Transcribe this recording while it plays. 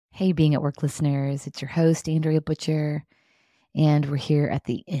Hey, Being at Work listeners, it's your host, Andrea Butcher, and we're here at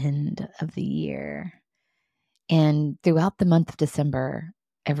the end of the year. And throughout the month of December,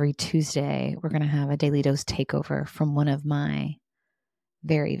 every Tuesday, we're going to have a Daily Dose takeover from one of my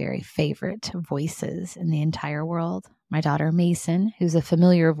very, very favorite voices in the entire world. My daughter, Mason, who's a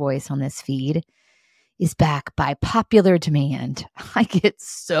familiar voice on this feed, is back by popular demand. I get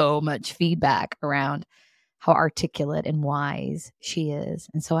so much feedback around how articulate and wise she is.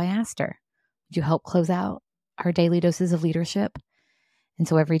 And so I asked her, would you help close out our daily doses of leadership? And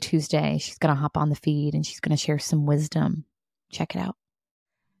so every Tuesday, she's going to hop on the feed and she's going to share some wisdom. Check it out.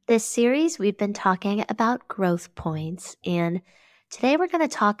 This series, we've been talking about growth points, and today we're going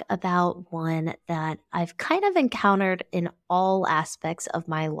to talk about one that I've kind of encountered in all aspects of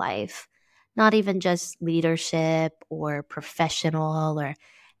my life, not even just leadership or professional or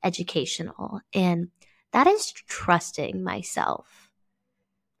educational, and that is trusting myself.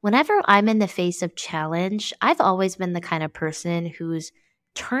 Whenever I'm in the face of challenge, I've always been the kind of person who's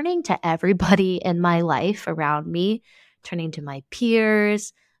turning to everybody in my life around me, turning to my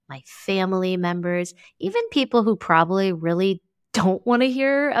peers, my family members, even people who probably really don't want to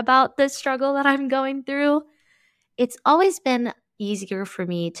hear about the struggle that I'm going through. It's always been easier for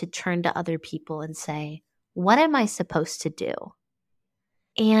me to turn to other people and say, what am I supposed to do?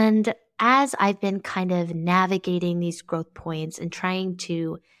 And as I've been kind of navigating these growth points and trying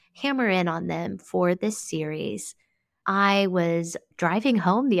to hammer in on them for this series, I was driving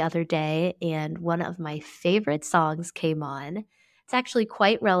home the other day and one of my favorite songs came on. It's actually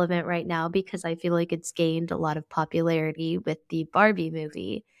quite relevant right now because I feel like it's gained a lot of popularity with the Barbie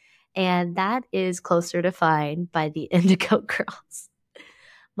movie. And that is Closer to Fine by the Indigo Girls.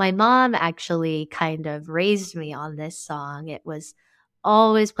 My mom actually kind of raised me on this song. It was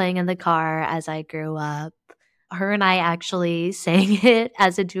always playing in the car as I grew up. Her and I actually sang it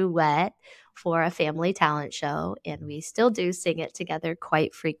as a duet for a family talent show, and we still do sing it together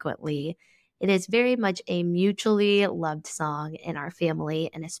quite frequently. It is very much a mutually loved song in our family,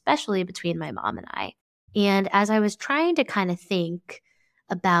 and especially between my mom and I. And as I was trying to kind of think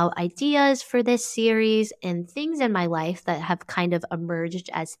about ideas for this series and things in my life that have kind of emerged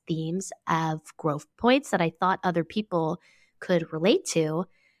as themes of growth points that I thought other people could relate to,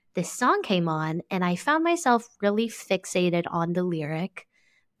 this song came on and I found myself really fixated on the lyric.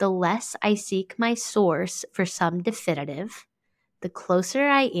 The less I seek my source for some definitive, the closer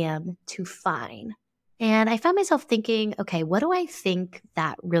I am to fine. And I found myself thinking, okay, what do I think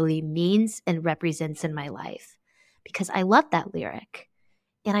that really means and represents in my life? Because I love that lyric.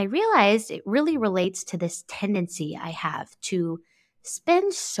 And I realized it really relates to this tendency I have to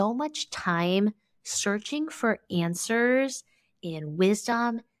spend so much time searching for answers and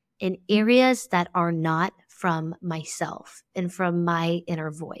wisdom in areas that are not from myself and from my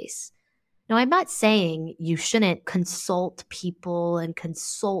inner voice. Now, I'm not saying you shouldn't consult people and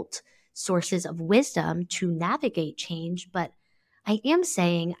consult sources of wisdom to navigate change, but I am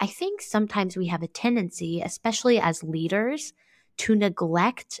saying I think sometimes we have a tendency, especially as leaders, to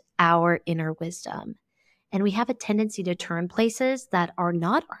neglect our inner wisdom. And we have a tendency to turn places that are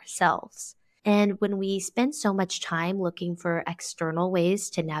not ourselves. And when we spend so much time looking for external ways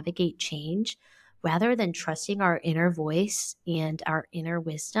to navigate change, rather than trusting our inner voice and our inner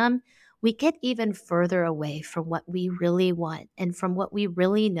wisdom, we get even further away from what we really want and from what we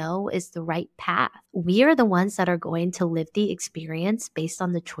really know is the right path. We are the ones that are going to live the experience based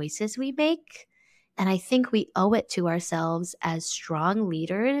on the choices we make. And I think we owe it to ourselves as strong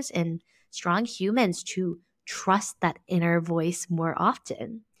leaders and strong humans to trust that inner voice more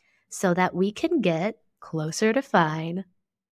often so that we can get closer to fine